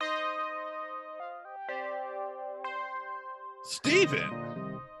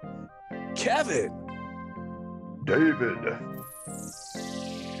Steven. Kevin. David.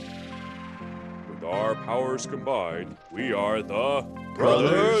 With our powers combined, we are the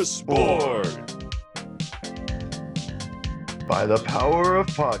Brothers Sport. By the power of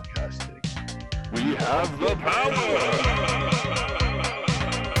podcasting, We have the power.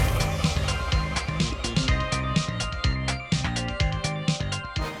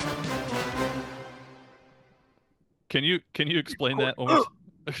 Can you explain that one more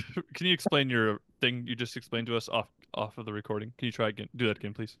Can you explain your thing you just explained to us off of the recording? Can you try again? Do that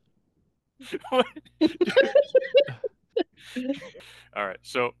again, please. All right,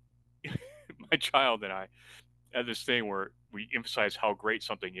 so my child and I had this thing where we emphasize how great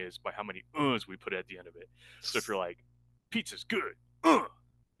something is by how many uhs we put at the end of it. So if you're like, pizza's good,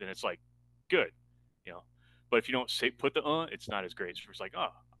 then it's like good, you know. But if you don't say put the it's not as great. So it's like,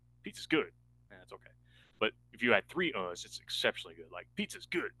 pizza's good, that's okay. But if you add three it's exceptionally good. Like pizza's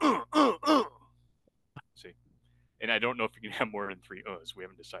good, See, and I don't know if you can have more than three We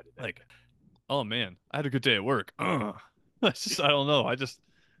haven't decided that. Like, oh man, I had a good day at work. I don't know.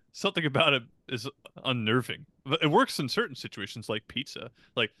 Something about it is unnerving. But it works in certain situations like pizza.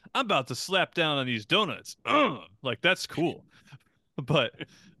 Like, I'm about to slap down on these donuts. Like, that's cool. But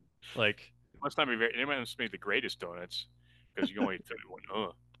like, It must not be very. It must be the greatest donuts because you only throw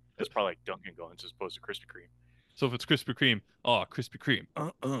one. That's probably like Dunkin' Donuts as opposed to Krispy Kreme. so if it's Krispy Kreme, Krispy Kreme.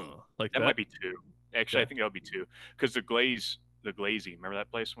 Like That might be two. Actually, Yeah. I think that would be two because the Glazy. Remember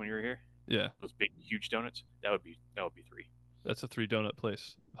that place when you were here? Yeah, Those big, huge donuts. That would be three. that's a 3 donut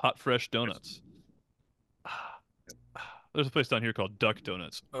place. Hot fresh donuts. There's a place down here called Duck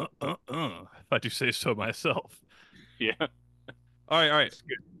Donuts. If I do say so myself. Yeah, All right. that's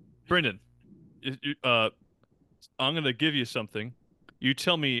good. Brendan, I'm gonna give you something. You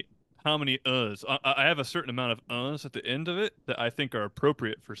tell me how many uhs. I have a certain amount of uhs at the end of it that I think are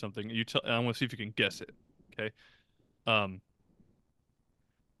appropriate for something. I want to see if you can guess it. Okay. Um,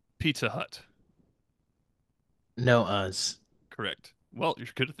 Pizza Hut. No us. Correct. Well, you're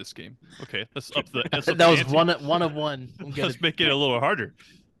good at this game. Okay, let's up the. That was one of one. Let's make it a little harder.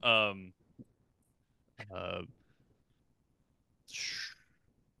 Uh,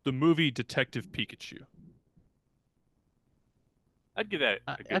 the movie Detective Pikachu. I'd give that.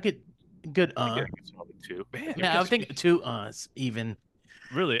 I could good I'd give that a solid two. Man, Yeah, I would think two us even.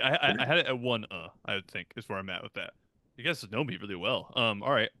 really, I had it at one. I would think is where I'm at with that. You guys know me really well. All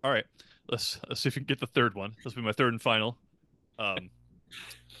right. Let's see if we can get the third one. This will be my third and final.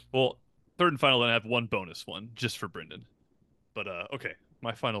 Well, third and final. Then I have one bonus one just for Brendan. But okay,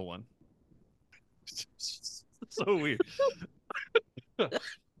 my final one. So weird.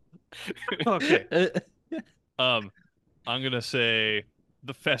 Okay. I'm gonna say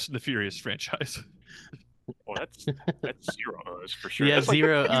the Fast and the Furious franchise. Oh, that's zero us for sure. Yeah, That's like,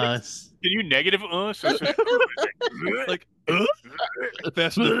 zero us. Can you negative us? Like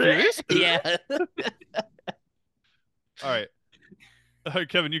Fast and the Furious. Yeah. All right,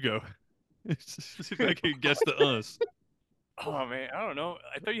 Kevin, you go. See if I can guess the us. Oh man, I don't know.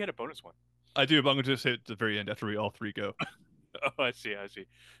 I thought you had a bonus one. I do, but I'm gonna say it at the very end after we all three go. Oh, I see.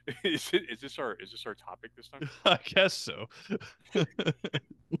 Is this our topic this time? I guess so. All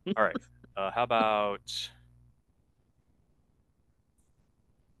right. How about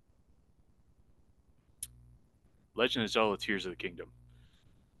Legend of Zelda: Tears of the Kingdom?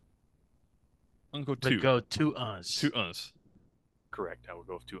 I'm gonna go But two. go two us. Two us. Correct. I would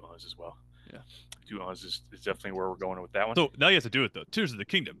go with two uns as well. Yeah. Two uns is definitely where we're going with that one. So now you have to do it though. Tears of the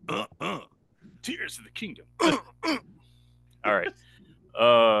Kingdom. Tears of the Kingdom. All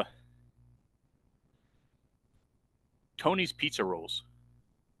right. Tony's Pizza Rolls.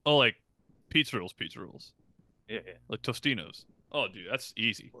 Oh, like pizza rolls. Yeah. Like Tostinos. Oh, dude, that's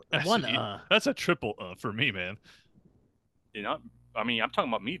easy. That's One That's a triple for me, man. You know, I mean, I'm talking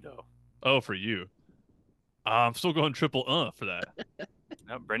about me though. Oh, for you. I'm still going triple for that.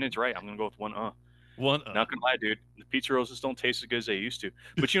 No, Brendan's right. I'm gonna go with one. One. Not gonna lie, dude. The pizza rolls just don't taste as good as they used to.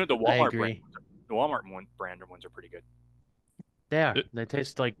 But you know, the I Walmart agree. brand ones are pretty good. They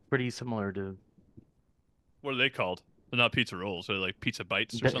taste like pretty similar to What are they called? They're not pizza rolls. They're like pizza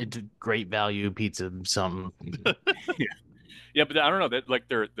bites or something. great value pizza something. Yeah, but I don't know that like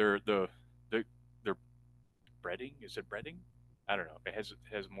their breading. Is it breading? I don't know. It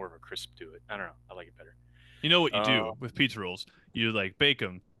has more of a crisp to it. I don't know. I like it better. You know what you do with pizza rolls? You like bake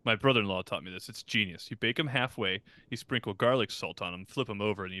them. My brother-in-law taught me this. It's genius. You bake them halfway. You sprinkle garlic salt on them, flip them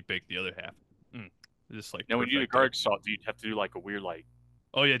over, and you bake the other half. Just like Now, when you do the perfect. garlic salt, do you have to do like a weird like?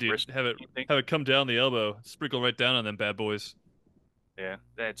 Oh yeah, dude. Crisp, Have you think? it come down the elbow. Sprinkle right down on them bad boys. Yeah,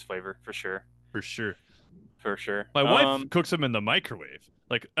 that adds flavor for sure. For sure. for sure. My wife cooks them in the microwave.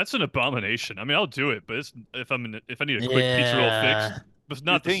 Like that's an abomination. I mean, I'll do it, but it's if I need a quick pizza roll fix, Yeah. but it's The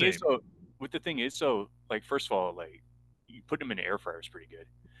not the thing is, same. though, what the thing is, though, like first of all, like you put them in an air fryer is pretty good.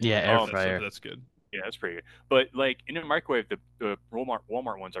 Yeah, air That's fryer. that's good. Yeah, that's pretty good. But like in a microwave, the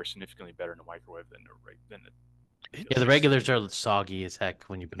Walmart ones are significantly better in the microwave than the Yeah, the others. regulars are soggy as heck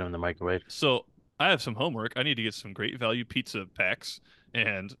when you put them in the microwave. So I have some homework. I need to get some great value pizza packs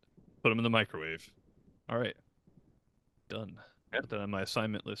and put them in the microwave. All right, done. Yep. Put that on my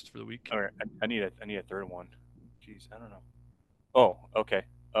assignment list for the week. All right, I need a third one. Jeez, I don't know. Oh, okay.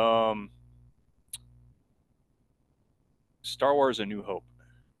 Star Wars: A New Hope.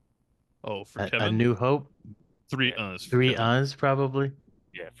 Oh, for A Kevin, New Hope, three Yeah. for 3 Kevin. uns probably.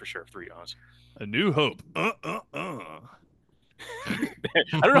 Yeah, for sure. 3 ounce. A New Hope. I don't know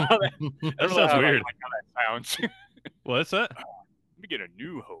how that. I That don't know sounds how, weird. like how that sounds. What's that? Let me get a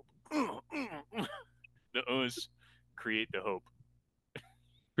new hope. The us create the hope.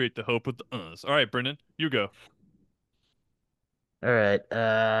 Create the hope with the us. All right, Brendan, you go. All right.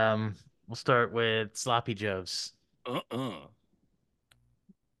 We'll start with Sloppy Joes.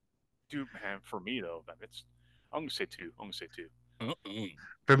 Dude, man, for me though, it's. I'm gonna say 2. I'm gonna say 2.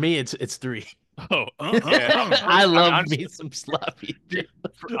 For me, it's 3. Oh, Yeah, I love honestly, me some Sloppy Joes.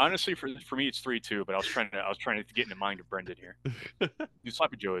 honestly, for me, it's 3 too. But I was trying to get in the mind of Brendan here. Dude,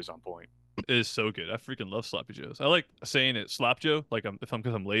 Sloppy Joe is on point. It is so good. I freaking love sloppy joes. I like saying it slop joe. Like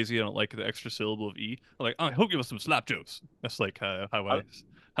because I'm lazy, I don't like the extra syllable of e. I'm like, oh, I hope you have some slap joes. That's like how I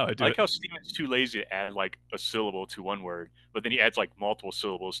I do like it. how Steven's too lazy to add like a syllable to one word, but then he adds like multiple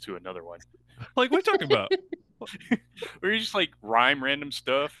syllables to another one. Like, what are you talking about? Or you just like rhyme random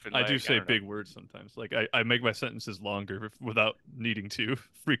stuff and I do like I say don't know. big words sometimes. Like I make my sentences longer without needing to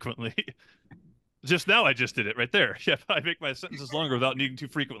frequently. Just now, I just did it right there. Yep, I make my sentences longer without needing to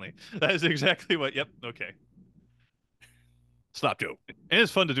frequently. That is exactly what. Yep. Okay. Slap joe, and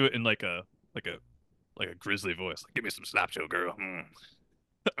it's fun to do it in like a like a grizzly voice. Like, give me some slap joe, girl.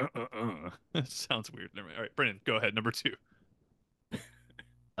 That sounds weird. Never mind. All right, Brennan, go ahead. Number 2.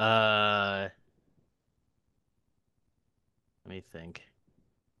 Uh, Let me think.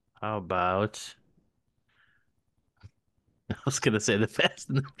 How about I was gonna say the Fast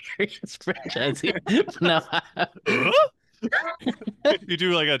and the Furious franchise here, but no. You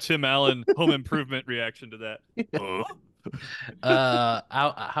do like a Tim Allen Home Improvement reaction to that. How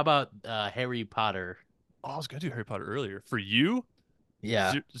about Harry Potter? Oh, I was gonna do Harry Potter earlier. For you,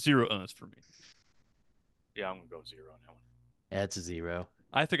 Yeah, zero uns for me. Yeah, I'm gonna go 0 on that one. that's a 0.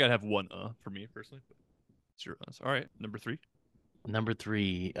 I think I'd have one for me personally, but zero uns. All right, number 3. Number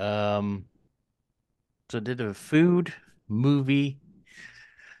 3. So did a food movie.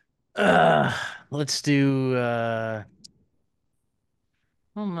 Uh, let's do. Oh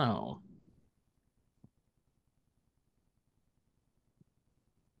no.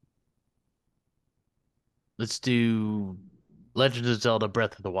 Let's do Legend of Zelda: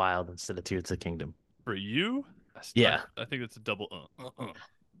 Breath of the Wild instead of Tears of the Kingdom. For you, Yeah. I think that's a double.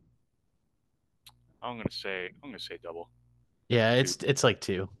 I'm gonna say double. Yeah, it's like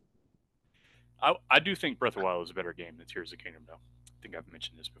 2. I do think Breath of the Wild is a better game than Tears of the Kingdom though. I think I've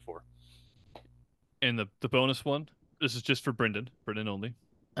mentioned this before. And the bonus one. This is just for Brendan. Brendan only.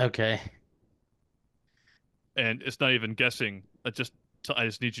 Okay. And it's not even guessing. I just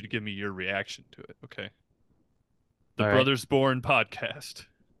need you to give me your reaction to it. Okay. The All right. Brothers Born podcast.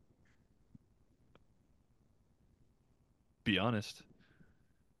 Be honest.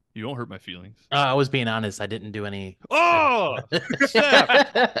 You won't hurt my feelings. I was being honest. I didn't do any. Oh, snap!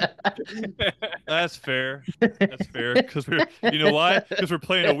 That's fair. That's fair. Because you know why? Because we're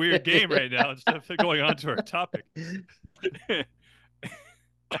playing a weird game right now instead of going on to our topic.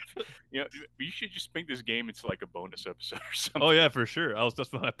 You know, you should just make this game into like a bonus episode or something. Oh yeah, for sure.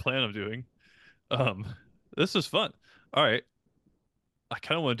 That's what I plan on doing. This is fun. All right. I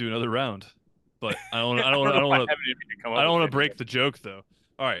kind of want to do another round, but I don't want to break the joke though.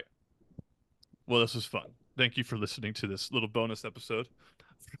 All right. Well, this was fun. Thank you for listening to this little bonus episode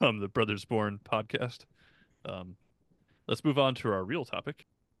from the Brothers Born podcast. Let's move on to our real topic.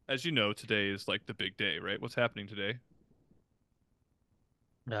 As you know, today is like the big day, right? What's happening today?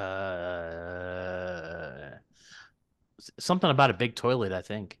 Something about a big toilet, I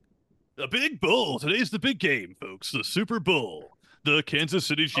think. The Big Bull. Today's the big game, folks. The Super Bowl. The Kansas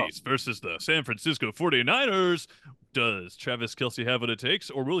City Chiefs versus the San Francisco 49ers. Does Travis Kelce have what it takes,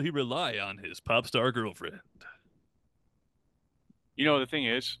 or will he rely on his pop star girlfriend? You know, the thing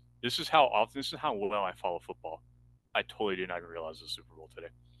is, this is how well I follow football. I totally did not even realize it was the Super Bowl today.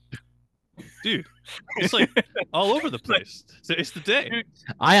 dude. It's like all over the place. It's the day. Dude,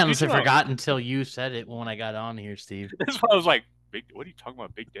 I honestly chill out. forgot until you said it when I got on here, Steve. That's why I was like, big. What are you talking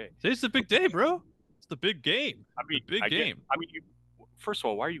about? Big day. Today's the big day, bro. It's the big game. I mean, The big game. first of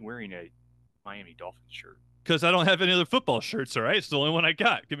all, why are you wearing a Miami Dolphins shirt? Because I don't have any other football shirts. All right, it's the only one I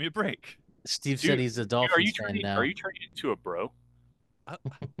got. Give me a break, Steve Dude, said he's a Dolphins fan now. Are you turning into a bro? I,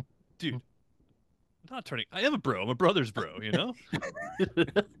 dude. I'm not turning. I am a bro. I'm a brother's bro. You know.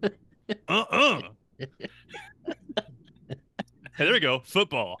 Hey, there we go.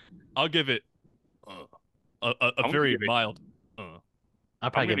 Football. I'll give it a very mild. I'll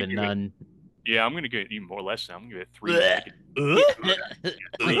probably give it none. Yeah, I'm gonna give it even more less. I'm gonna give it 3.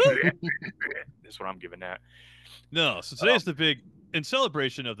 That's what I'm giving that. No, so today's the big, in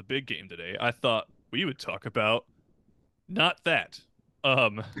celebration of the big game today, I thought we would talk about not that.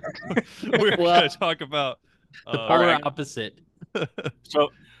 We're gonna talk about the polar opposite.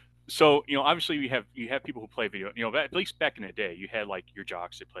 So obviously you have people who play video. At least back in the day, you had like your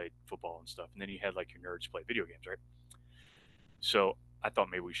jocks that played football and stuff, and then you had like your nerds play video games, right? So I thought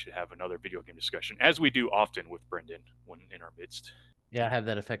maybe we should have another video game discussion, as we do often with Brendan when in our midst. Yeah, I have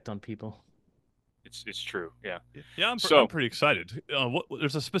that effect on people. It's true. Yeah. Yeah, I'm pretty excited.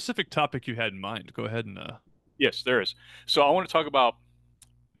 There's a specific topic you had in mind. Go ahead and. Yes, there is. So I want to talk about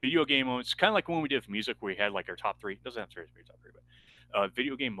video game moments, kind of like when we did with music, where we had like our top 3. Doesn't have to be top 3, but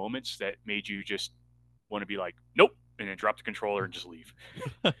video game moments that made you just want to be like, nope, and then drop the controller and just leave.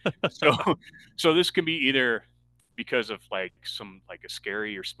 So this can be either because of like a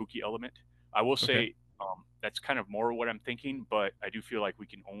scary or spooky element. I will say that's kind of more what I'm thinking, but I do feel like we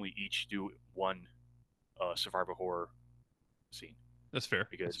can only each do one survival horror scene. That's fair.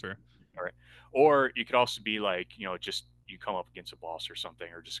 That's fair. All right. Or you could also be like, just you come up against a boss or something,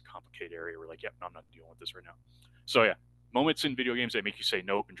 or just a complicated area where like, yep, no, I'm not dealing with this right now. So yeah, moments in video games that make you say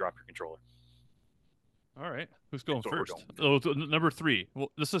nope and drop your controller. All right, who's going first? Number 3.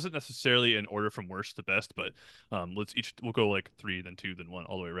 Well, this isn't necessarily in order from worst to best, but we'll go like 3, then 2, then 1,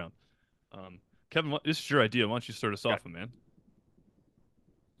 all the way around. Kevin, this is your idea. Why don't you start us off, man?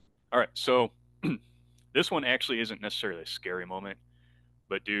 All right, so this one actually isn't necessarily a scary moment,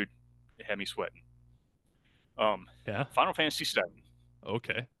 but dude, it had me sweating. Yeah. Final Fantasy VII.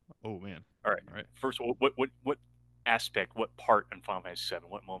 Okay. Oh man. All right. First of all, what aspect, what part in Final Fantasy VII,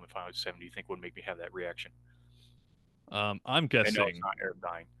 what moment in Final Fantasy VII do you think would make me have that reaction? I'm guessing. I know it's not Eric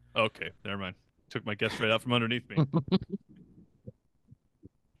dying. Okay, never mind. Took my guess right out from underneath me.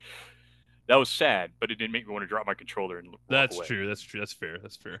 That was sad, but it didn't make me want to drop my controller and walk away. That's true. That's fair.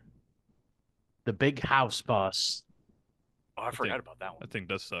 The big house boss. Oh, I forgot about that one. That thing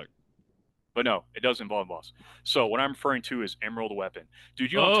does suck. But no, it does involve a boss. So what I'm referring to is Emerald Weapon.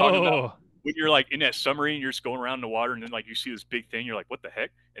 Dude, you know what I'm talking about? When you're like in that submarine, you're just going around in the water, and then like you see this big thing, you're like, what the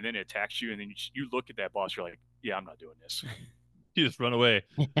heck? And then it attacks you, and then you look at that boss, you're like, yeah, I'm not doing this. You just run away.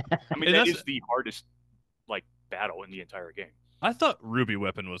 I mean, that is the hardest like battle in the entire game. I thought Ruby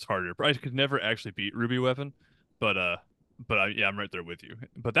Weapon was harder. I could never actually beat Ruby Weapon, but I'm right there with you.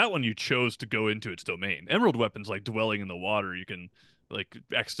 But that one you chose to go into its domain. Emerald Weapon's like dwelling in the water. You can like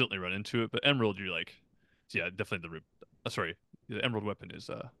accidentally run into it, but Emerald, you're like, yeah, definitely the Emerald Weapon is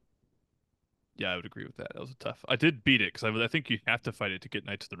yeah, I would agree with that. That was tough. I did beat it because I think you have to fight it to get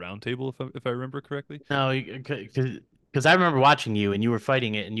Knights of the Round Table, if I remember correctly. No, because I remember watching you and you were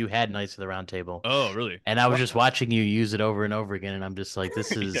fighting it and you had Knights of the Round Table. Oh, really? And I was just watching you use it over and over again, and I'm just like,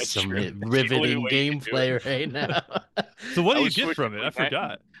 this is some riveting gameplay right now. So what do you get from it? I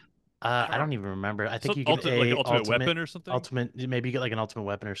forgot. I don't even remember. I think you get like an ultimate weapon or something. Maybe you get like an ultimate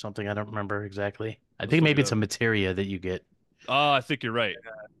weapon or something. I don't remember exactly. I think maybe it's a materia that you get. Oh, I think you're right.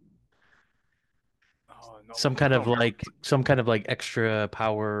 Some kind of like extra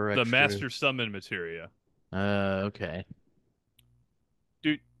power. The Master Summon materia. Okay.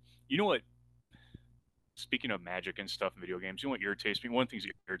 Dude, you know what? Speaking of magic and stuff in video games, you know what irritates me? One of the things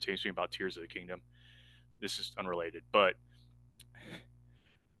that irritates me about Tears of the Kingdom, this is unrelated, but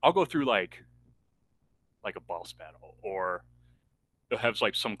I'll go through like a boss battle, or it has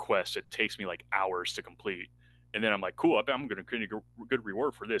like some quest that takes me like hours to complete, and then I'm like, cool, I'm going to get a good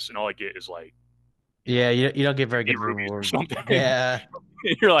reward for this, and all I get is like, yeah, you don't get very good rewards. Yeah.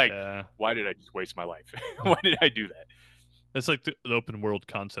 You're like, why did I just waste my life? Why did I do that? It's like the open world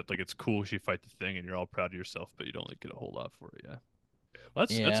concept. Like, it's cool if you fight the thing and you're all proud of yourself, but you don't like get a whole lot for it. Yeah. Well,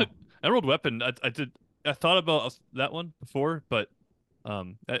 that's it. Emerald Weapon. I thought about that one before, but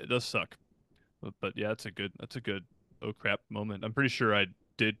it does suck. But yeah, that's a good oh crap moment. I'm pretty sure I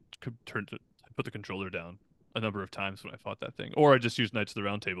did put the controller down a number of times when I fought that thing, or I just used Knights of the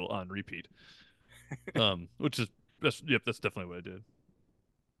Round Table on repeat. That's definitely what I did.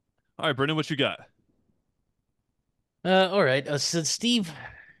 All right, Brendan, what you got? All right. So Steve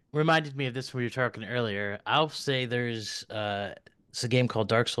reminded me of this when we were talking earlier. I'll say there's it's a game called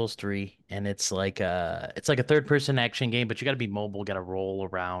Dark Souls 3, and it's like a third person action game, but you got to be mobile, got to roll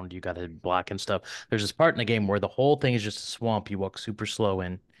around, you got to block and stuff. There's this part in the game where the whole thing is just a swamp. You walk super slow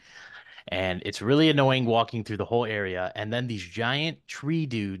in, and it's really annoying walking through the whole area. And then these giant tree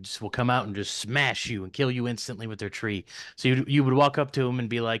dudes will come out and just smash you and kill you instantly with their tree. So you would walk up to them and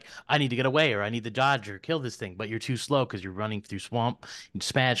be like, "I need to get away," or "I need to dodge or kill this thing," but you're too slow because you're running through swamp. And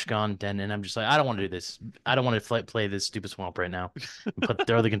smash gone. And I'm just like, I don't want to do this. I don't want to play this stupid swamp right now.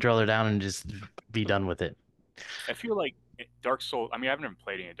 Throw the controller down and just be done with it. I feel like Dark Soul. I mean, I've never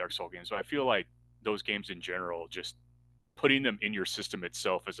played any Dark Soul games, so I feel like those games in general, just putting them in your system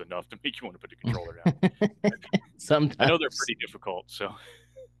itself is enough to make you want to put the controller down. I know they're Sometimes, pretty difficult, so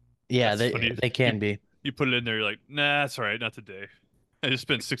yeah, That's funny. they can be. You put it in there, you're like, nah, that's all right, not today. I just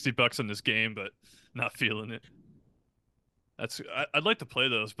spent $60 on this game, but not feeling it. I'd like to play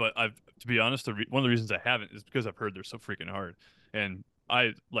those, but to be honest, one of the reasons I haven't is because I've heard they're so freaking hard, and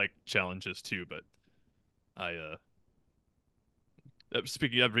I like challenges too. But I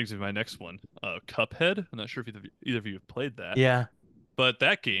speaking, that brings me to my next one, Cuphead. I'm not sure if either of you have played that, Yeah. but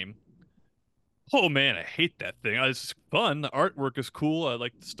that game, oh man, I hate that thing. It's fun. The artwork is cool. I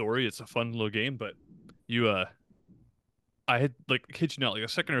like the story. It's a fun little game, but you I had like kid you not, like a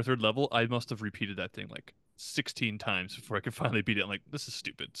second or third level, I must have repeated that thing like 16 times before I could finally beat it. I'm like, this is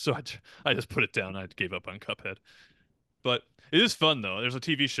stupid. So I just put it down. I gave up on Cuphead. But it is fun though. There's a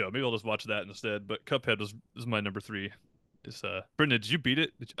TV show. Maybe I'll just watch that instead. But Cuphead is my number three. Is Brendan, did you beat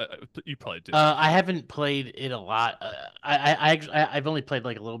it? You probably did. I haven't played it a lot. I've only played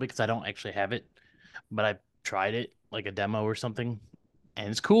like a little bit because I don't actually have it, but I tried it like a demo or something, and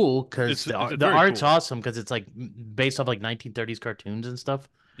it's cool because It's the very art's cool. awesome because it's like based off like 1930s cartoons and stuff,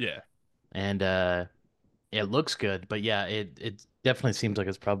 Yeah, and it looks good. But yeah, it definitely seems like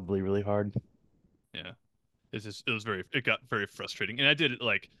it's probably really hard. yeah. It got very frustrating. And I did it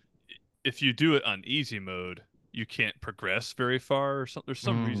like if you do it on easy mode, you can't progress very far or something. There's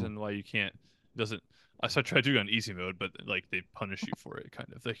some Mm. reason why you can't doesn't I tried to do it on easy mode, but like they punish you for it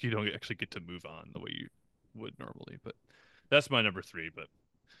kind of. Like you don't actually get to move on the way you would normally. But that's my number three, but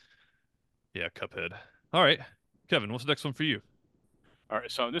yeah, Cuphead. All right. Kevin, what's the next one for you? all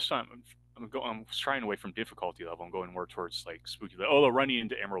right. So this time I'm trying away from difficulty level. I'm going more towards like spooky. Although running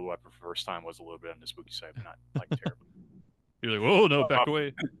into Emerald Weapon for the first time was a little bit on the spooky side, but not like terrible. You're like, whoa, no, back Um,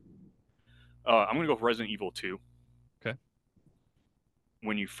 away. I'm gonna go for Resident Evil 2. Okay.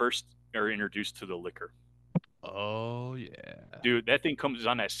 When you first are introduced to the liquor, Oh yeah. dude, that thing comes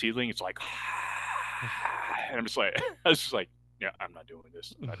on that ceiling. It's like, and I'm just like, I was just like, yeah, I'm not doing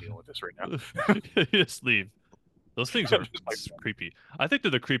this. I'm not dealing with this right now. Just leave. Those things I'm are just like, creepy. I think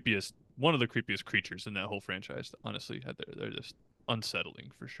they're the creepiest, one of the creepiest creatures in that whole franchise. Honestly, they're just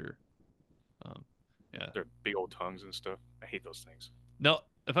unsettling for sure. Um, yeah. they're big old tongues and stuff. I hate those things. Now,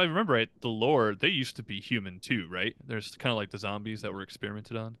 if I remember right, the lore they used to be human too, right? There's kind of like the zombies that were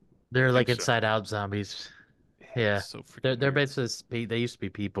experimented on. I They're like think so. inside out zombies. It's Yeah, so freaking they're weird. basically they used to be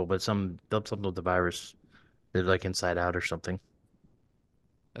people, but some of the virus they're like inside out or something.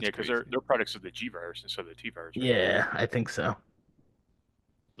 Yeah, That's because crazy. they're products of the G virus instead of the T virus, right? Yeah, I think so.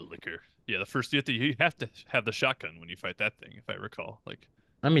 The liquor. Yeah, the first you have to have the shotgun when you fight that thing, if I recall. Like,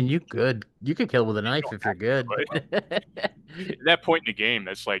 I mean, you could kill with a You knife don't if you're have to, good. but at that point in the game,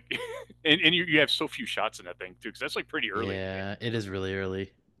 that's like, and you have so few shots in that thing too, because that's like pretty early in the game. Yeah, it is really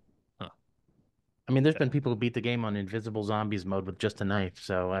early. huh. I mean, there's Yeah. been people who beat the game on invisible zombies mode with just a knife.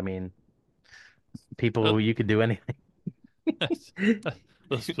 So, I mean, people Uh, you could do anything.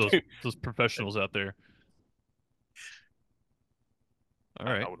 those professionals out there. All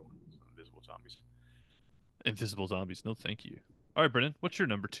I right. would want some invisible zombies. Invisible zombies. No, thank you. All right, Brennan, what's your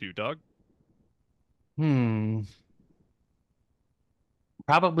number two, dog? Hmm.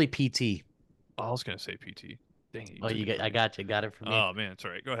 Probably PT. Oh, I was gonna say PT. Dang it, you Oh, took you it got, from I me. got you. Got it from me. Oh man, it's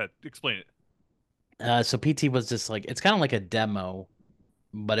all right. Go ahead. Explain it. So PT was just like it's kind of like a demo,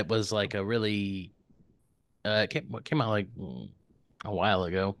 but it was like a really it came out like a while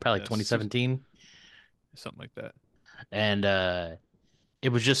ago, probably like Yeah, 2017, something like that. and it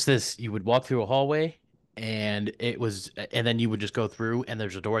was just this: you would walk through a hallway, and then you would just go through, and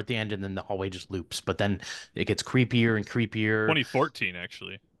there's a door at the end, and then the hallway just loops. But then it gets creepier and creepier. 2014,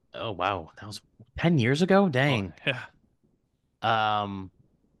 actually. Oh wow, that was 10 years ago. Oh Dang. yeah. Um,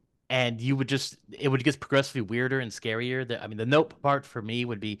 and it would get progressively weirder and scarier. I mean, the note part for me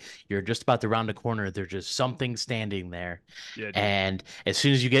would be you're just about to round a corner, there's just something standing there, Yeah, dude. and as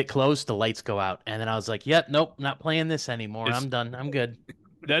soon as you get close, the lights go out, and then I was like, "Yep, nope, not playing this anymore. It's I'm done. I'm good."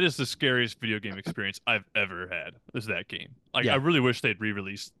 That is the scariest video game experience I've ever had. Is that game? Like, I Yeah. really wish they'd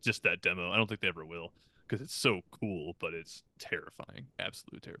re-release just that demo. I don't think they ever will because it's so cool, but it's terrifying,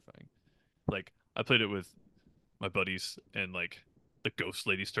 absolutely terrifying. Like, I played it with my buddies, and like the ghost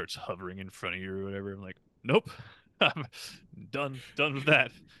lady starts hovering in front of you or whatever. I'm like, nope, I'm done with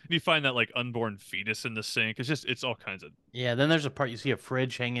that. And you find that like unborn fetus in the sink. It's all kinds of Yeah, then there's a part you see a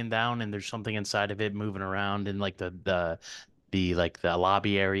fridge hanging down and there's something inside of it moving around in like the like the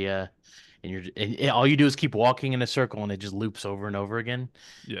lobby area, and all you do is keep walking in a circle and it just loops over and over again.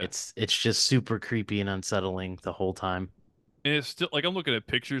 yeah. It's just super creepy and unsettling the whole time. And it's still like I'm looking at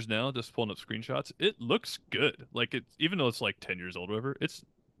pictures now, just pulling up screenshots. It looks good. Like it, even though it's like 10 years old, or whatever. It's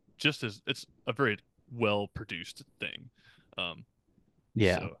a very well produced thing. Um,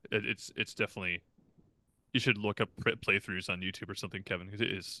 Yeah. so it's definitely you should look up playthroughs on YouTube or something, Kevin, because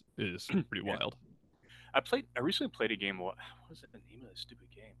it is pretty Yeah. wild. I recently played a game. What was it? The name of the stupid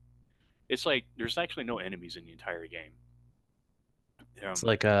game? It's like there's actually no enemies in the entire game. It's Um,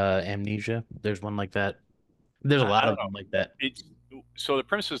 like Amnesia. There's one like that. There's a I lot don't of know. them like that. It's so the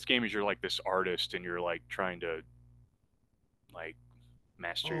premise of this game is you're like this artist and you're like trying to like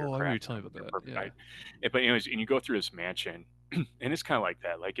master your Oh, I remember you craft, telling me your about that. perfect Yeah. eye. But anyways, and you go through this mansion, and it's kind of like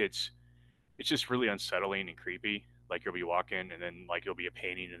that. Like it's just really unsettling and creepy. Like you'll be walking, and then like you'll be a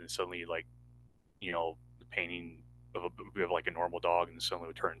painting, and then suddenly like the painting of like a normal dog, and then suddenly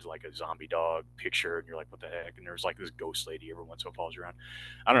it turns like a zombie dog picture, and you're like, what the heck? And there's like this ghost lady every once in a while follows you around.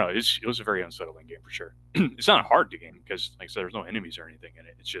 I don't know. It was a very unsettling game for sure. It's not a hard to game because like I said, there's no enemies or anything in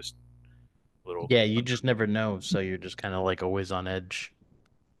it. It's just little. Yeah, you just never know, so you're just kind of like always on edge.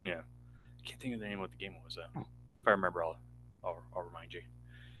 Yeah, I can't think of the name of what the game was though. If I remember, I'll remind you.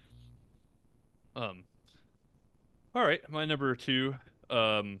 Um. All right, my number two.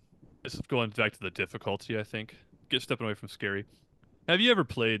 This is going back to the difficulty. I think get stepping away from scary. Have you ever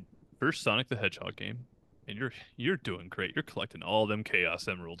played first Sonic the Hedgehog game? And you're doing great. You're collecting all them Chaos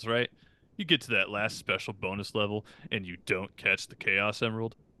Emeralds, right? You get to that last special bonus level and you don't catch the Chaos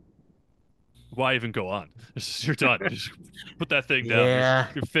Emerald. Why even go on? You're done. Just put that thing down. Yeah.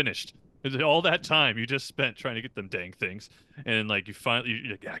 You're finished. All that time you just spent trying to get them dang things, and like you're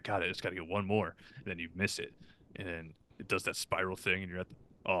like, yeah, I got it. I just got to get one more, and then you miss it, and then it does that spiral thing, and you're at the,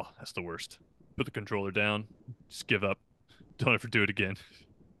 oh, that's the worst. Put the controller down. Just give up. Don't ever do it again.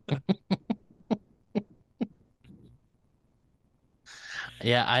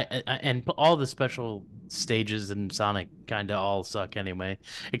 Yeah, and all the special stages in Sonic kind of all suck anyway.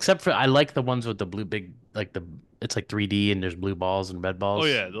 Except for I like the ones with the blue big like the it's like 3D and there's blue balls and red Oh balls.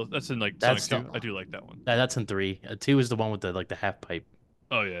 yeah, that's in like Sonic That's the 2. I do like that one. that's in 3. 2 is the one with the like the half pipe.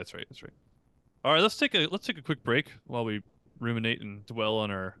 Oh yeah, that's right. That's right. All right, let's take a quick break while we ruminate and dwell on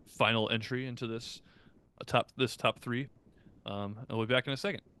our final entry into this top three. And we'll be back in a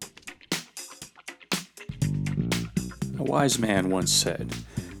second. A wise man once said,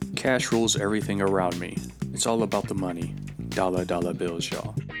 "Cash rules everything around me. It's all about the money. Dollar dollar bills,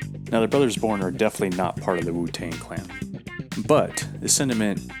 y'all." Now, the Brothers Born are definitely not part of the Wu-Tang Clan. But the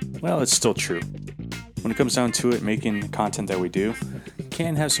sentiment, well, it's still true. When it comes down to it, making content that we do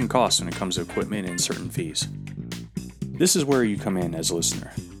can have some costs when it comes to equipment and certain fees. This is where you come in as a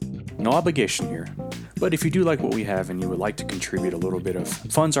listener. No obligation here, but if you do like what we have and you would like to contribute a little bit of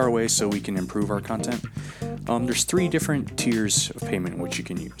funds our way so we can improve our content, there's 3 different tiers of payment which you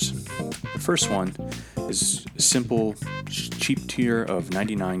can use. The first one is a simple, cheap tier of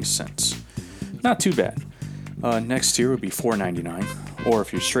 99 cents. Not too bad. Next tier would be $4.99, or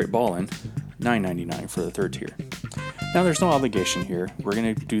if you're straight ballin', $9.99 for the third tier. Now, there's no obligation here. We're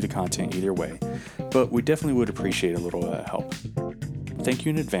going to do the content either way, but we definitely would appreciate a little help. Thank you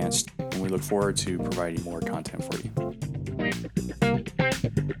in advance, and we look forward to providing more content for you.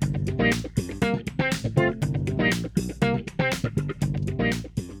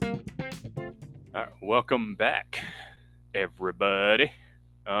 Welcome back, everybody.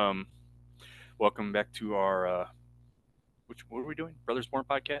 Welcome back to our what are we doing? Brothers Born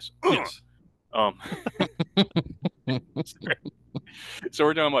podcast. Yes. Um, so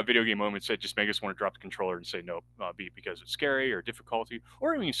we're talking about video game moments that just make us want to drop the controller and say no, be it because it's scary or difficulty,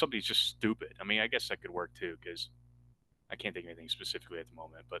 or I mean something's just stupid. I mean, I guess that could work too because I can't think of anything specifically at the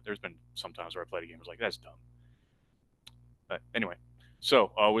moment. But there's been some times where I played a game and was like, that's dumb. But anyway,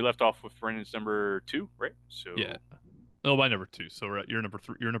 so we left off with Brandon's number 2, right? So Yeah. Oh, my number 2. So we're at your number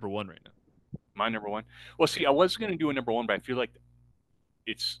 3. You're number 1 right now. my number 1. Well, see, I was going to do a number 1, but I feel like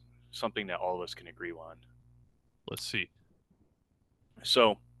it's something that all of us can agree on. Let's see.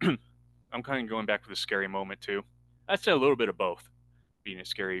 So I'm kind of going back to the scary moment too. I'd say a little bit of both, being it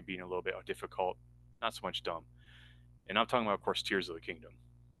scary, being a little bit difficult, not so much dumb. And I'm talking about, of course, Tears of the Kingdom.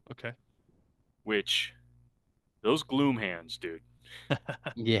 Okay. which those gloom hands, dude.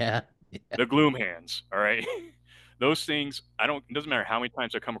 Yeah. The gloom hands, all right? Those things, I don't it doesn't matter how many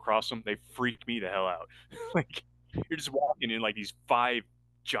times I come across them, they freak me the hell out. Like you're just walking in like these five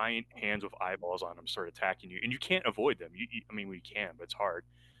giant hands with eyeballs on them start attacking you and you can't avoid them. I mean we can, but it's hard.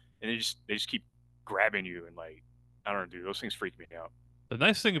 And they just keep grabbing you and like I don't know, dude, those things freak me out. The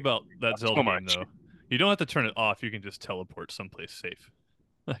nice thing about that Zelda So game, much. though, you don't have to turn it off. You can just teleport someplace safe.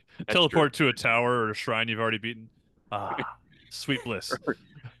 That's true. Teleport to a tower or a shrine you've already beaten. Ah, sweet bliss.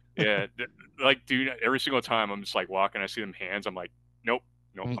 Yeah, like dude, every single time I'm just like walking, I see them hands, I'm like, nope,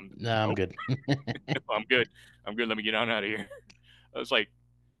 nope, No, I'm nope, good. I'm good. I'm good. Let me get on out of here. I was like,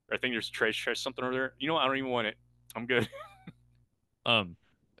 I think there's trace something over there. You know what? I don't even want it. I'm good. Um,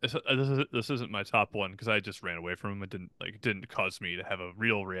 this isn't my top one because I just ran away from him. It didn't cause me to have a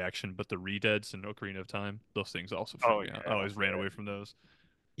real reaction. But the Redeads and Ocarina of Time, those things also freak Oh me out. I yeah, always ran away from those.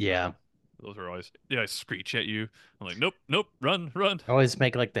 Yeah. Those are always I screech at you. I'm like, nope, nope, run, run. Always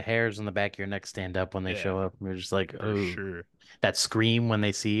make like the hairs on the back of your neck stand up when they Yeah, show up. You're just like, for oh, sure. that scream when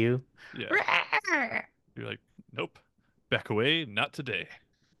they see you. Yeah, you're like, nope, back away, not today.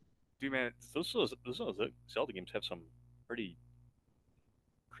 dude, man, those Zelda games have some pretty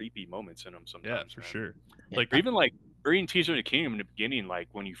creepy moments in them Yeah, sometimes, for man. sure. Yeah. Like, Or even like, or even Tears of the Kingdom in the beginning, like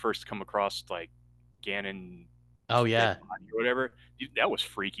when you first come across like Ganon Oh dead yeah, body or whatever, dude, that was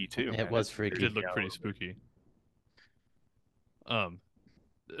freaky too, it man. was That it freaky. did weirded me look out a pretty little bit. spooky. Um,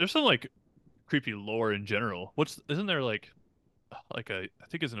 there's some like creepy lore in general. Isn't there like I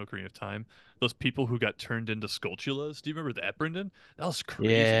think it's an Ocarina of Time. Those people who got turned into Skulltulas. Do you remember that, Brendan? That was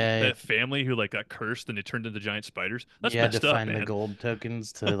crazy. Yeah, That family who like got cursed and they turned into giant spiders. That's you had to messed up, find the man. gold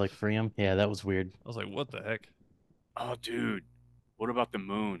tokens I to like free them. Yeah, that was weird. was like, what the heck? Oh, dude, what about the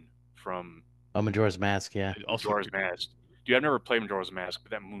moon from Oh, Majora's Mask. Yeah, Also Majora's weird. Mask? Dude, I've never played Majora's Mask,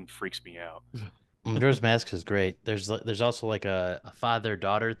 but that moon freaks me out. Majora's Mask is great. There's also like a father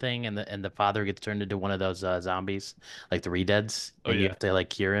daughter thing, and the father gets turned into one of those zombies, like the Redeads, Oh and you yeah, have to like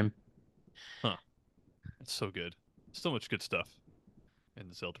cure him. huh? It's so good. So much good stuff in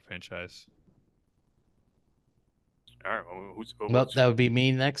the Zelda franchise. All right, well, Well, that would be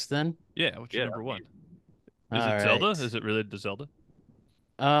me next then. Yeah, what's your yeah, number one? All Is it Zelda? right. Is it related to Zelda?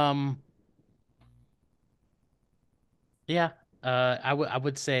 Um. Yeah. I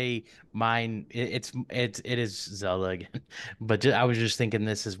would say mine. It is Zelda again, but I was just thinking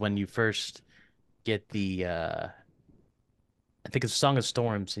this is when you first get the I think it's Song of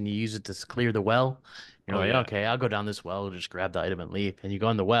Storms, and you use it to clear the well. You're Oh like, yeah. okay, I'll go down this well, just grab the item and leave. And you go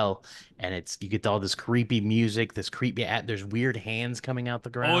in the well, and you get all this creepy music, this creepy there's weird hands coming out the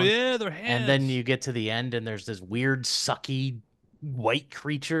Oh ground. yeah, their And then hands. you get to the end, and there's this weird, sucky white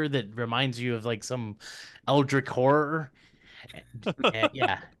creature that reminds you of like some eldritch horror. And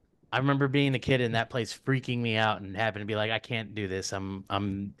yeah, I remember being a kid in that place freaking me out and having to be like, I can't do this. I'm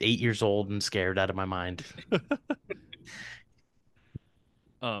 8 years old and scared out of my mind.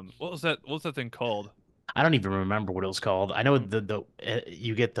 What was that thing called? I don't even remember what it was called. I know Um, the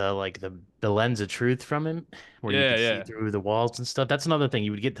you get the like the lens of truth from him, where you Yeah, can see yeah. through the walls and stuff. That's another thing.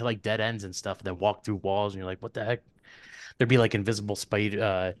 You would get to like dead ends and stuff, and then walk through walls, and you're like, what the heck? There'd be like invisible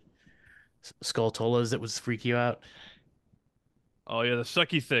spider skulltulas that would freak you out. Oh yeah, the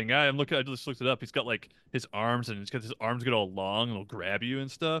sucky thing. I'm looking. I just looked it up. He's got like his arms, and he's got his arms get all long, and he'll grab you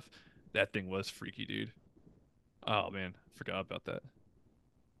and stuff. That thing was freaky, dude. Oh man, forgot about that.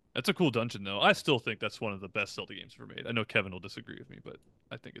 That's a cool dungeon though. I still think that's one of the best Zelda games ever made. I know Kevin will disagree with me, but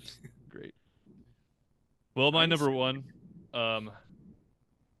I think it's great. Well, I my can number see. one. Um,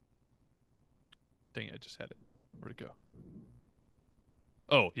 dang it, I just had it. Where'd it go?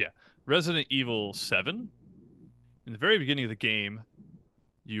 Oh yeah, Resident Evil 7. In the very beginning of the game,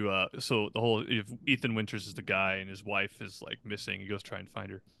 so the whole if Ethan Winters is the guy and his wife is like missing. He goes try and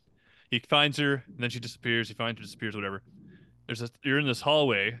find her. He finds her, and then she disappears. He finds her, disappears, whatever. You're in this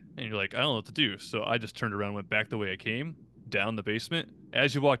hallway, and you're like, I don't know what to do. So I just turned around, and went back the way I came, down the basement.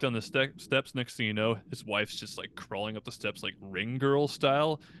 As you walk down the steps, next thing you know, his wife's just like crawling up the steps, like Ring Girl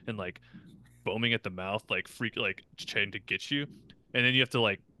style, and like foaming at the mouth, like like trying to get you. And then you have to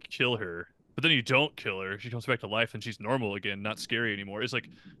like kill her. But then you don't kill her. She comes back to life, and she's normal again, not scary anymore. It's like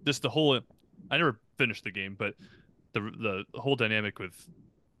this the whole. I never finished the game, but the whole dynamic with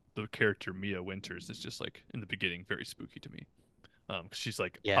the character Mia Winters is just like in the beginning very spooky to me. 'Cause she's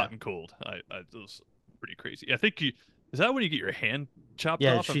like Yeah. hot and cold. It was pretty crazy. I think is that when you get your hand chopped Yeah,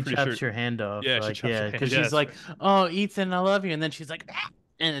 off? I'm she pretty sure. chops your hand off. Yeah, she Like, chops your yeah, hand. because Yeah, she's that's like, right. "Oh, Ethan, I love you," and then she's like, "Ah,"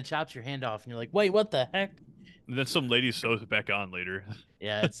 and it chops your hand off, and you're like, "Wait, what the heck?" And then some lady sews it back on later.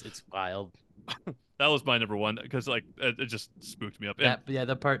 Yeah, it's wild. That was my number one because like it just spooked me up. And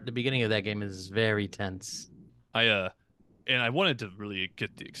The beginning of that game is very tense. I wanted to really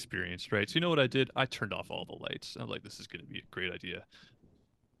get the experience, right? So you know what I did? I turned off all the lights. I'm like, this is gonna be a great idea.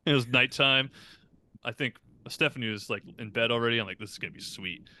 It was nighttime. I think Stephanie was like in bed already. I'm like, this is gonna be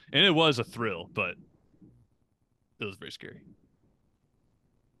sweet. And it was a thrill, but it was very scary.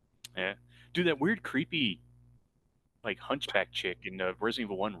 Yeah, dude, that weird, creepy, like hunchback chick in the Resident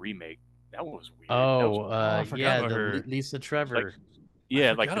Evil 1 remake. That one was weird. That was I forgot about the her. Lisa like, Trevor. I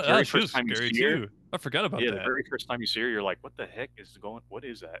yeah, like forgot. the Oh, very she first was time you scary see her. too. I forgot about Yeah, the that. very first time you see her, you're like, "What the heck is going? What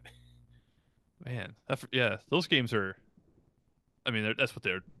is that?" Man, yeah, those games are. I mean, that's what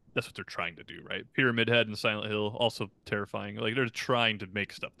they're trying to do, right? Pyramid Head and Silent Hill also terrifying. Like they're trying to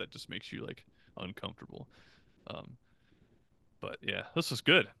make stuff that just makes you like uncomfortable. Um, but yeah, this was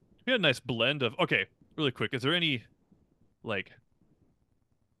good. We had a nice blend of. Okay, really quick. Is there any like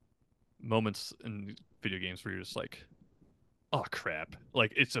moments in video games where you're just like, oh crap,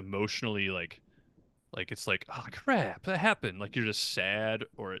 like it's emotionally like it's like, oh crap, that happened. Like you're just sad,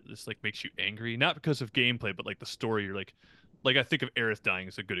 or it just like makes you angry, not because of gameplay, but like the story. You're like I think of Aerith dying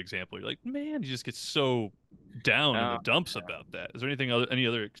as a good example. You're like, man, you just get so down in the Uh, dumps about that. Is there any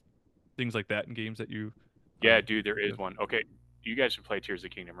other things like that in games that you yeah, dude, there think is of? one. Okay, you guys have played Tears of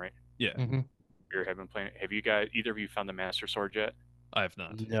the Kingdom, right? Yeah, Hmm. Or have been playing it. Have you guys, either of you, found the Master Sword yet? I have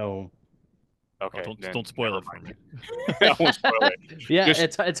not. No. Oh, Okay, don't then spoil never it for me. mind. I won't spoil it. Yeah, Just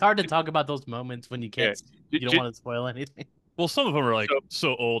it's hard to talk about those moments when yeah, you don't want to spoil anything. Well, some of them are like so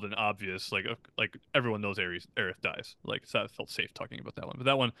so old and obvious, like everyone knows Aerith dies. Like so I felt safe talking about that one, but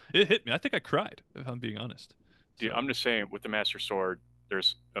that one it hit me. I think I cried, if I'm being honest. dude, So I'm just saying, with the Master Sword,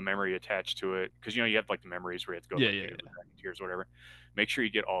 there's a memory attached to it because you have like the memories where you have to go yeah, like yeah, the yeah. Dragon Tears, or whatever. Make sure you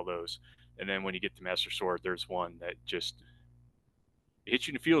get all those, and then when you get the Master Sword, there's one that just hits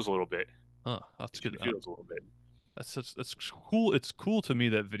you in the feels a little bit. Oh, that's Hits you good. in the feels a little bit. That's cool. It's cool to me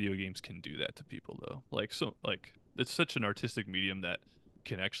that video games can do that to people though. Like it's such an artistic medium that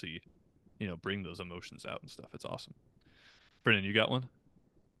can actually, bring those emotions out and stuff. It's awesome. Brennan, you got one?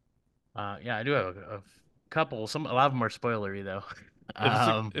 Yeah, I do have a couple. A lot of them are spoilery though.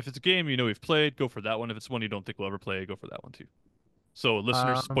 Um, If it's a game we've played, go for that one. If it's one you don't think we'll ever play, go for that one too. So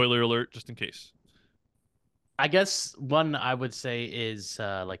listeners, um, spoiler alert, just in case. I guess one I would say is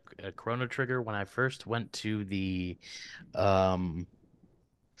like a Chrono Trigger. When I first went to the um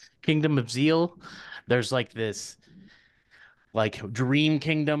Kingdom of Zeal, there's like this like dream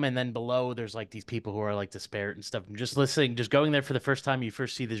kingdom, and then below there's like these people who are like disparate and stuff. And just listening, just going there for the first time, you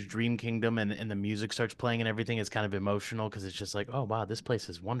first see this dream kingdom, and the music starts playing and everything is kind of emotional because it's just like, oh wow, this place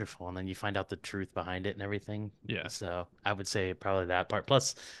is wonderful, and then you find out the truth behind it and everything. Yeah, So I would say probably that part.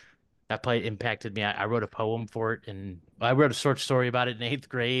 Plus, that play impacted me. I wrote a poem for it, and I wrote a short story about it in eighth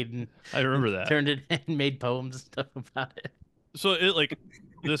grade, I and remember that. turned it and made poems and stuff about it. So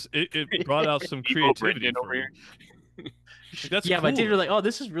it brought out some Emo creativity Brendan for over me. here. Like that's Yeah, my cool teacher was though. like, "Oh,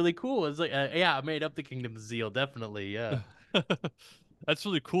 this is really cool." It's like, "Yeah, I made up the Kingdom of Zeal, definitely." Yeah. That's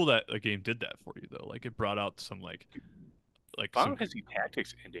really cool that a game did that for you though. Like it brought out some like Final some Fantasy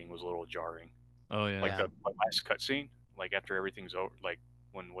Tactics ending was a little jarring. oh yeah. Like Yeah. the last cutscene, like after everything's over, like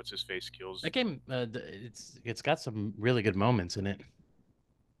when what's his face kills. That game, it's got some really good moments in it.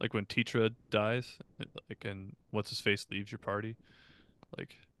 Like when Tetra dies, like and what's his face leaves your party.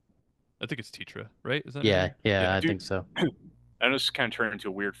 Like I think it's Tetra, right? Is that her Yeah, name? yeah, Yeah. I Dude, think so. I know this kind of turned into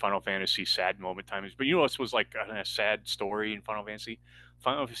a weird Final Fantasy sad moment times, but you know what was like a sad story in Final Fantasy?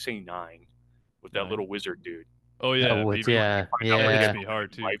 Final Fantasy 9 with that Nine. little wizard dude. Oh yeah, Oh, it's BB. yeah, Find out That what he hits has yeah. me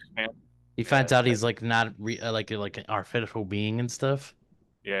hard too. lifespan. He Yeah, finds out he's like not like an artificial being and stuff.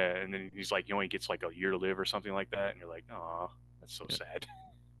 yeah, and then he's like, he only gets like a year to live or something like that, and you're like, oh, that's so Yeah. sad.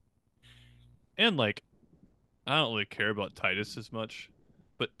 And like I don't really care about Titus as much,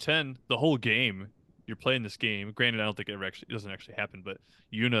 but 10, the whole game, you're playing this game. Granted, I don't think it doesn't actually happen, but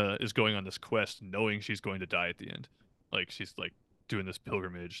Yuna is going on this quest knowing she's going to die at the end. Like she's like doing this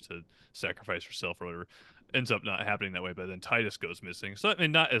pilgrimage to sacrifice herself or whatever. Ends up not happening that way, but then Titus goes missing. So I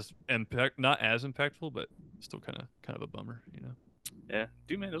mean, not as impactful, but still kind of a bummer, you know. Yeah,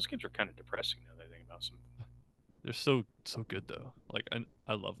 dude, man, those games are kind of depressing now that I think about some. They're so good though. Like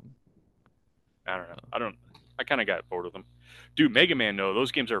I love them. I don't know. I kind of got bored of them. Dude, Mega Man, no,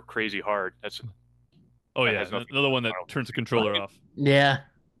 those games are crazy hard. Oh That yeah, has nothing to another do one with that Final turns the Fantasy. controller off. Yeah,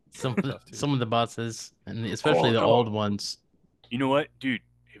 some of Tough too. some of the bosses, and especially the no. old ones. You know what, dude?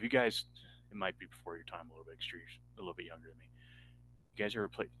 Have you guys? It might be before your time a little bit, 'cause you're a little bit younger than me. You guys ever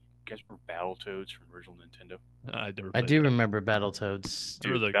played? You guys remember Battletoads from original Nintendo? I never I played do that. remember Battletoads. I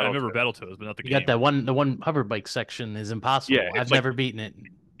remember Dude, I remember Battletoads. Battletoads, but not the You game. got the one hover bike section is Yeah, impossible. it's I've like never beaten it.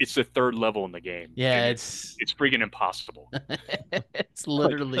 it's the third level in the game. Yeah, and it's it's freaking impossible. it's Like,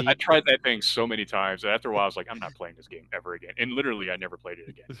 literally I tried that thing so many times, and after a while, I was like, I'm not playing this game ever again. And literally, I never played it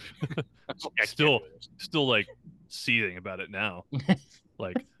again. I was like, I can't do this. Still like seething about it now,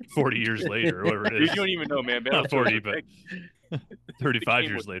 like 40 years later, or whatever it Dude, is. you don't even know, man. Not 40, but the 35 game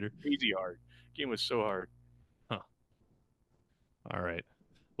years was later. crazy hard. The game was so hard. All right.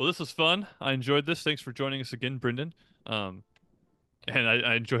 Well, this was fun. I enjoyed this. Thanks for joining us again, Brendan. And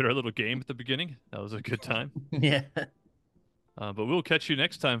I enjoyed our little game at the beginning. That was a good time. yeah. But we'll catch you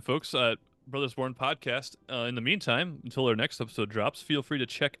next time, folks, at Brothers Born Podcast. In the meantime, until our next episode drops, feel free to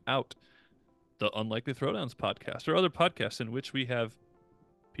check out the Unlikely Throwdowns podcast or other podcasts in which we have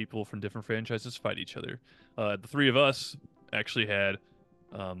people from different franchises fight each other. The three of us actually had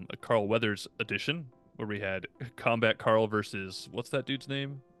a Carl Weathers edition where we had Combat Carl versus what's that dude's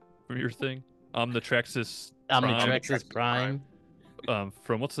name from your thing? Omnitrexis Omnitrexis Prime.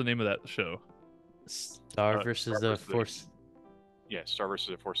 From what's the name of that show? Star versus the Force. Yeah, Star versus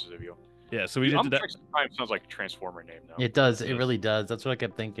the Forces of Evil. Yeah, so we did that. Prime sounds like a Transformer name now. It does. It really does. That's what I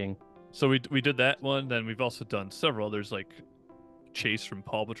kept thinking. So we did that one. Then we've also done several others like Chase from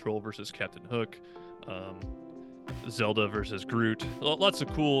Paw Patrol versus Captain Hook, Zelda versus Groot. Lots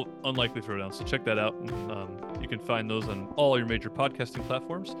of cool Unlikely Throwdowns. So check that out. You can find those on all your major podcasting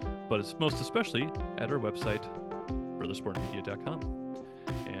platforms, but it's most especially at our website, brothersportmedia.com.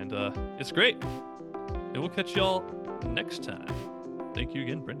 And it's great. And we'll catch y'all next time. Thank you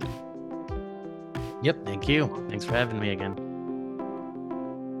again, Brendan. Yep. Thank you. Thanks for having me again.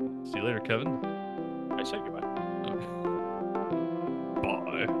 See you later, Kevin. I said goodbye.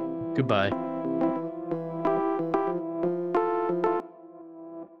 Okay. Bye. Goodbye.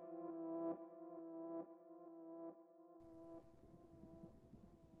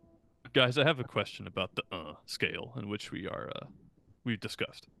 Guys, I have a question about the scale in which we've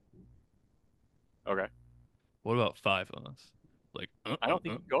discussed. Okay. What about 5 Like I don't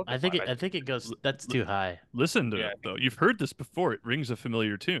think you go. I think it goes. That's too high. Listen to it though. You've heard this before. It rings a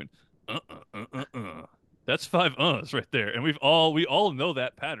familiar tune. That's 5 right there, and we all know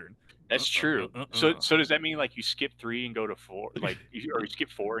that pattern. That's true. So does that mean like you skip 3 and go to 4, like or you skip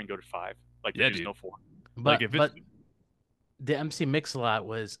 4 and go to 5? Like Yeah, there's dude. no 4. But if but the MC Mix-a-Lot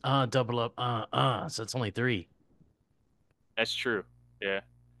was double up so it's only 3. That's true. Yeah.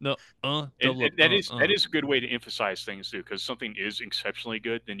 No, double up, that is a good way to emphasize things too, because something is exceptionally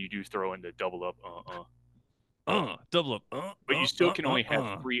good, then you do throw in the double up double up, but you still can only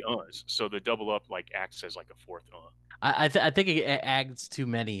have 3 so the double up like acts as like a 4th I think it adds too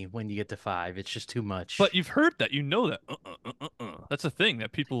many when you get to 5. It's just too much. But you've heard that, you know that. That's a thing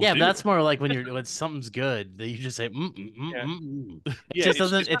that people yeah, do. but that's more like when something's good that you just say Yeah. It just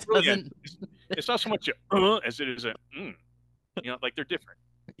doesn't. It doesn't. It's not so much a as it is a you know, like they're different.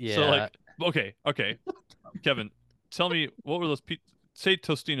 Yeah. So like, okay, Kevin, tell me what were those? Say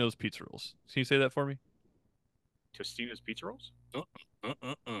Tostino's pizza rolls. Can you say that for me? Tostino's pizza rolls?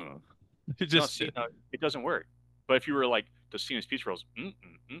 It just No, it doesn't work. But if you were like Tostino's pizza rolls, you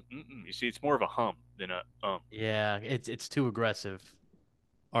see, it's more of a hum than a Yeah, it's too aggressive.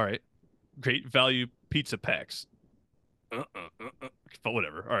 all right. Great value pizza packs. But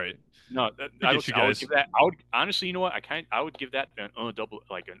whatever. All right. No, I would give that. I would honestly, you know what? I would give that an double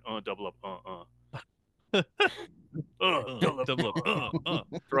double up double up.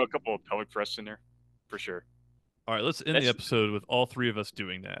 Throw a couple of pelvic thrusts in there, for sure. All right, let's end the episode with all 3 of us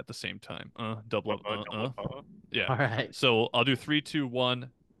doing that at the same time. Double up. Yeah. All right. So I'll do 3, 2, 1,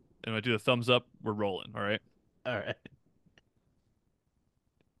 and when I do the thumbs up, we're rolling. All right. All right.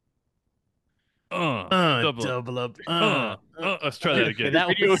 Double up. Let's try that again. That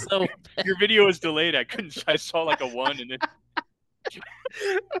was so... Your video is delayed. I saw like a 1 and then.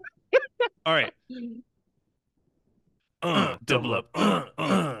 All right. Double up.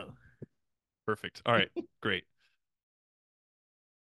 Perfect. All right. Great.